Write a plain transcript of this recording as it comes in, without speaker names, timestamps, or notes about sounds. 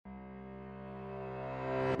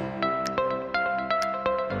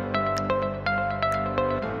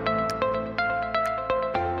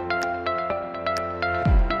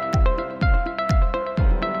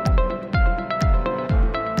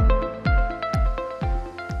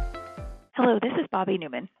Hello, this is Bobby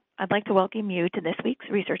Newman. I'd like to welcome you to this week's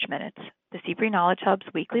Research Minutes, the CPRE Knowledge Hub's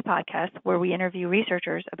weekly podcast where we interview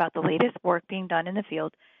researchers about the latest work being done in the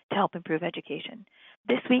field to help improve education.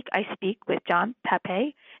 This week, I speak with John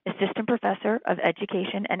Pape, Assistant Professor of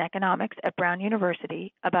Education and Economics at Brown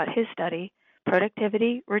University, about his study,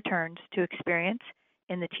 Productivity Returns to Experience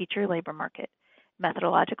in the Teacher Labor Market,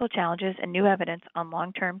 Methodological Challenges and New Evidence on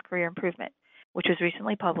Long-Term Career Improvement, which was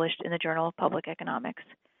recently published in the Journal of Public Economics.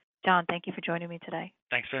 John, thank you for joining me today.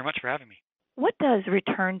 Thanks very much for having me. What does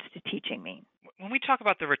returns to teaching mean? When we talk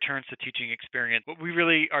about the returns to teaching experience, what we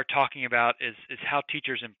really are talking about is how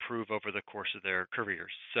teachers improve over the course of their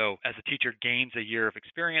careers. So as a teacher gains a year of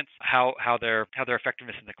experience, how their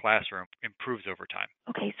effectiveness in the classroom improves over time.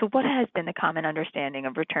 Okay, so what has been the common understanding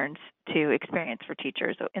of returns to experience for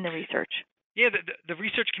teachers in the research? Yeah, the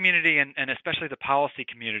research community and especially the policy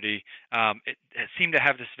community it seem to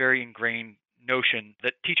have this very ingrained notion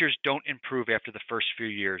that teachers don't improve after the first few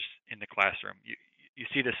years in the classroom. You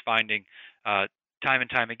see this finding time and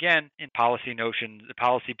time again in policy notions, the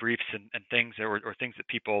policy briefs and things or things that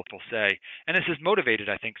people say. And this has motivated,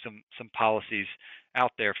 I think, some policies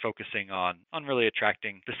out there focusing on really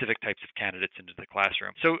attracting specific types of candidates into the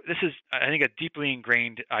classroom. So this is, I think, a deeply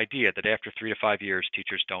ingrained idea that after 3 to 5 years,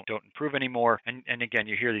 teachers don't improve anymore. And again,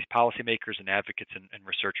 you hear these policymakers and advocates and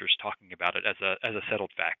researchers talking about it as a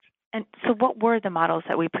settled fact. And so what were the models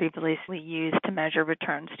that we previously used to measure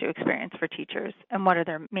returns to experience for teachers, and what are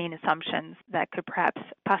their main assumptions that could perhaps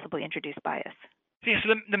possibly introduce bias? Yeah,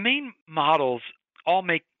 so the main models all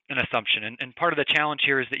make an assumption, and part of the challenge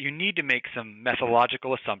here is that you need to make some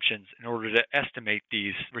methodological assumptions in order to estimate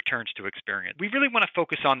these returns to experience. We really want to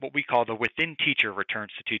focus on what we call the within-teacher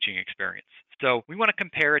returns to teaching experience. So we want to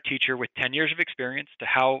compare a teacher with 10 years of experience to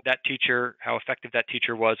how effective that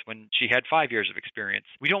teacher was when she had 5 years of experience.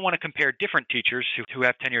 We don't want to compare different teachers who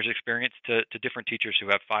have 10 years of experience to different teachers who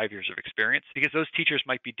have 5 years of experience, because those teachers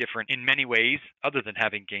might be different in many ways other than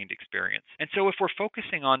having gained experience. And so if we're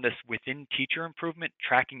focusing on this within-teacher improvement,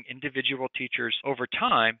 tracking individual teachers over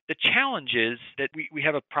time, the challenge is that we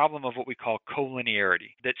have a problem of what we call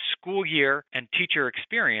collinearity, that school year and teacher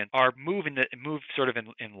experience are move sort of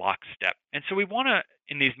in lockstep. And so we want to,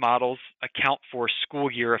 in these models, account for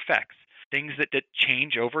school year effects, things that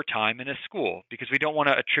change over time in a school, because we don't want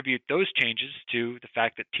to attribute those changes to the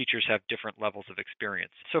fact that teachers have different levels of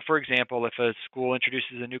experience. So for example, if a school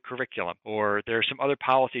introduces a new curriculum or there are some other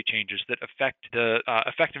policy changes that affect the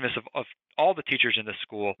effectiveness of all the teachers in the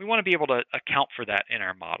school, we want to be able to account for that in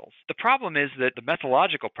our models. The problem is that the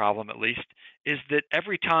methodological problem, at least, is that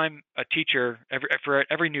every time a teacher, for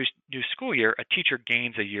every new school year, a teacher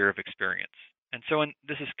gains a year of experience. And so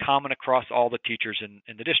this is common across all the teachers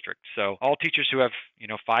in the district. So all teachers who have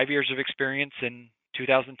 5 years of experience in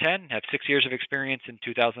 2010 have 6 years of experience in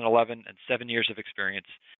 2011 and 7 years of experience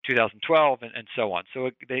 2012 and so on.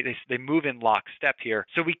 So they move in lockstep here.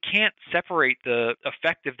 So we can't separate the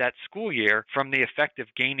effect of that school year from the effect of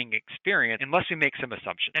gaining experience unless we make some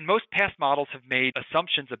assumptions. And most past models have made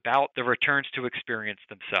assumptions about the returns to experience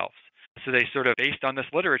themselves. So they sort of, based on this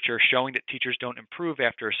literature showing that teachers don't improve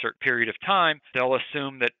after a certain period of time, they'll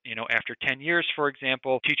assume that, after 10 years, for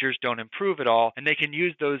example, teachers don't improve at all, and they can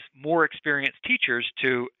use those more experienced teachers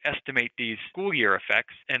to estimate these school year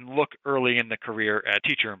effects and look early in the career at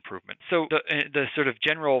teacher improvement. So the sort of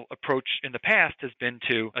general approach in the past has been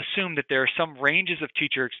to assume that there are some ranges of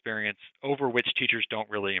teacher experience over which teachers don't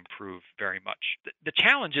really improve very much. The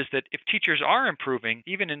challenge is that if teachers are improving,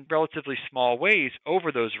 even in relatively small ways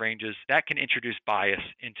over those ranges, that can introduce bias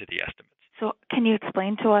into the estimates. So can you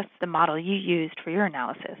explain to us the model you used for your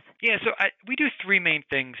analysis? Yeah, so we do three main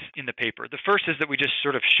things in the paper. The first is that we just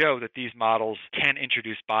sort of show that these models can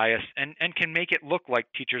introduce bias and can make it look like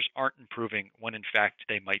teachers aren't improving when in fact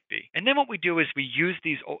they might be. And then what we do is we use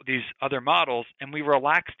these other models and we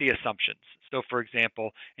relax the assumptions. So for example,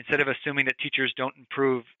 instead of assuming that teachers don't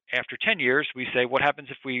improve after 10 years, we say, what happens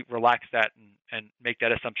if we relax that and make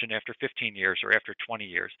that assumption after 15 years or after 20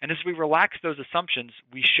 years? And as we relax those assumptions,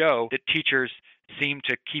 we show that teachers seem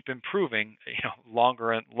to keep improving,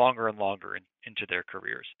 longer and longer into their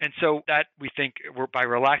careers. And so that, we think, by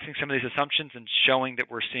relaxing some of these assumptions and showing that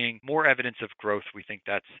we're seeing more evidence of growth, we think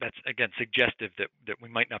that's again suggestive that we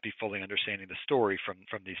might not be fully understanding the story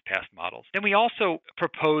from these past models. Then we also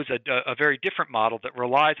propose a very different model that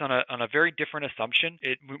relies on a very different assumption.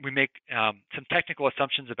 We make some technical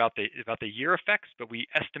assumptions about the year effects, but we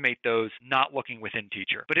estimate those not looking within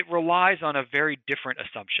teacher. But it relies on a very different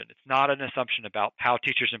assumption. It's not an assumption about how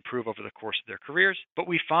teachers improve over the course of their careers, but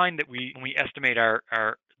we find that when we estimate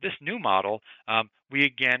this new model, we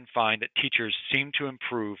again find that teachers seem to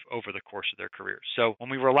improve over the course of their careers. So when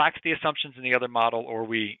we relax the assumptions in the other model or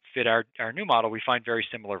we fit our new model, we find very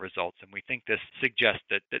similar results. And we think this suggests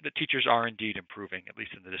that the teachers are indeed improving, at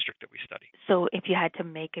least in the district that we study. So if you had to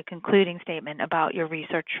make a concluding statement about your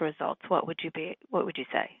research results, what would you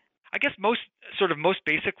say? I guess most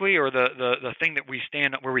basically, or the thing that we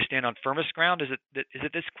stand on firmest ground is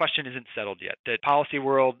that this question isn't settled yet. That policy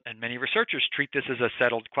world and many researchers treat this as a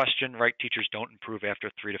settled question, right? Teachers don't improve after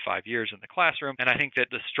 3 to 5 years in the classroom, and I think that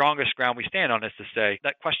the strongest ground we stand on is to say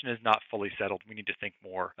that question is not fully settled. We need to think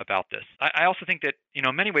more about this. I also think that in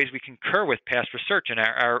many ways we concur with past research, and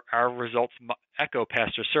our results echo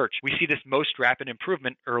past research. We see this most rapid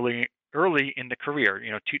improvement early in the career.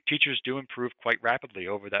 Teachers do improve quite rapidly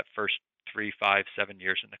over that first 3, 5, 7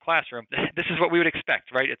 years in the classroom. This is what we would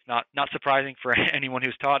expect, right? It's not surprising for anyone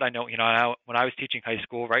who's taught. I know, when I was teaching high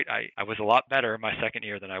school, right, I was a lot better in my second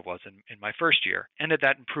year than I was in my first year, and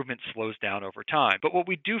that improvement slows down over time. But what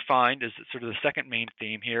we do find is that sort of the second main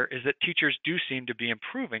theme here is that teachers do seem to be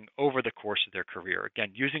improving over the course of their career.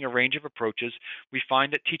 Again, using a range of approaches, we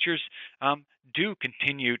find that teachers do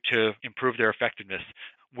continue to improve their effectiveness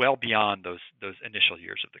well beyond those initial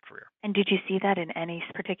years of the career. And did you see that in any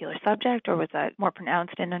particular subject, or was that more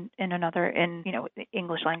pronounced in another,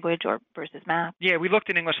 English language or versus math? Yeah, we looked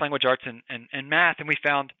at English language arts and math, and we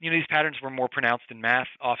found these patterns were more pronounced in math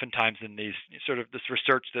oftentimes in these this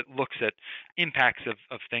research that looks at impacts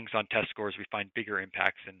of things on test scores. We find bigger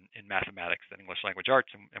impacts in mathematics than English language arts,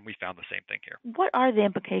 and we found the same thing here. What are the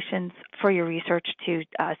implications for your research to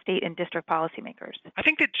state and district policymakers? I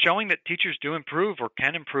think that showing that teachers do improve or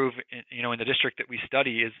can improve in the district that we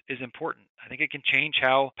study is important. I think it can change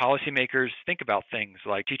how policymakers think about things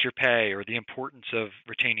like teacher pay or the importance of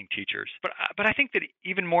retaining teachers. But I think that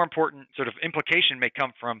even more important sort of implication may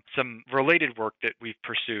come from some related work that we've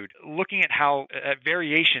pursued, looking at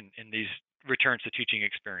variation in these returns to teaching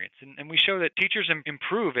experience. And we show that teachers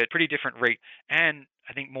improve at pretty different rate. And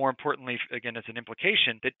I think more importantly, again, as an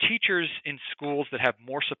implication, that teachers in schools that have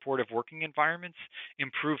more supportive working environments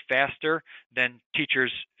improve faster than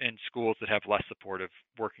teachers in schools that have less supportive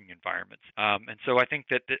working environments. And so I think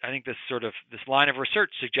that this line of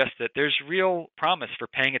research suggests that there's real promise for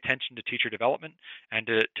paying attention to teacher development and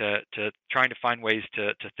to trying to find ways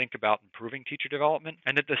to think about improving teacher development,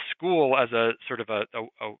 and that the school as a sort of a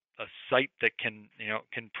site that can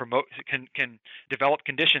develop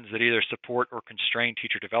conditions that either support or constrain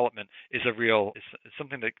teacher development is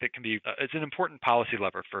something that can be it's an important policy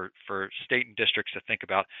lever for state and districts to think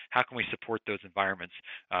about. How can we support those environments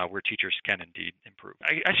where teachers can indeed improve?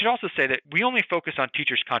 I should also say that we only focus on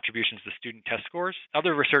teachers' contributions to student test scores.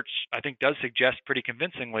 Other research, I think, does suggest pretty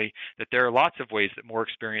convincingly that there are lots of ways that more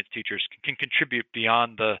experienced teachers can contribute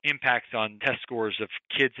beyond the impacts on test scores of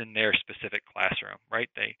kids in their specific classroom, right?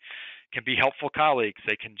 They can be helpful colleagues.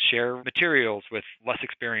 They can share materials with less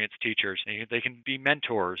experienced teachers. They can be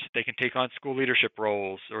mentors. They can take on school leadership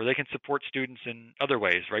roles, or they can support students in other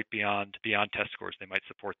ways, right, beyond test scores. They might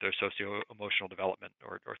support their socio-emotional development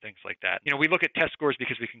or things like that. We look at test scores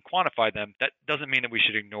because we can quantify them. That doesn't mean that we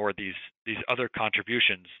should ignore these other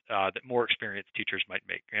contributions that more experienced teachers might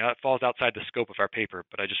make. It falls outside the scope of our paper,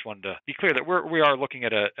 but I just wanted to be clear that we are looking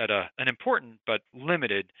at an important but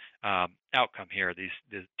limited outcome here, the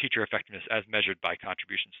teacher effectiveness as measured by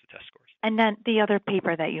contributions to test scores. And then the other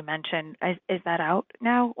paper that you mentioned, is that out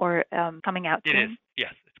now or coming out soon? It is,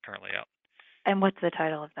 yes, it's currently out. And what's the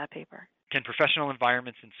title of that paper? Can professional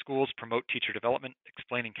environments in schools promote teacher development,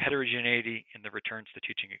 explaining heterogeneity in the returns to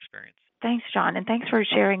teaching experience? Thanks, John, and thanks for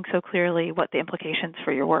sharing so clearly what the implications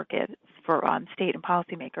for your work is for state and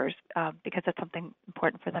policymakers, because that's something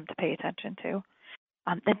important for them to pay attention to.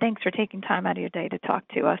 And thanks for taking time out of your day to talk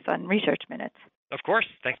to us on Research Minutes. Of course.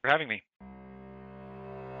 Thanks for having me.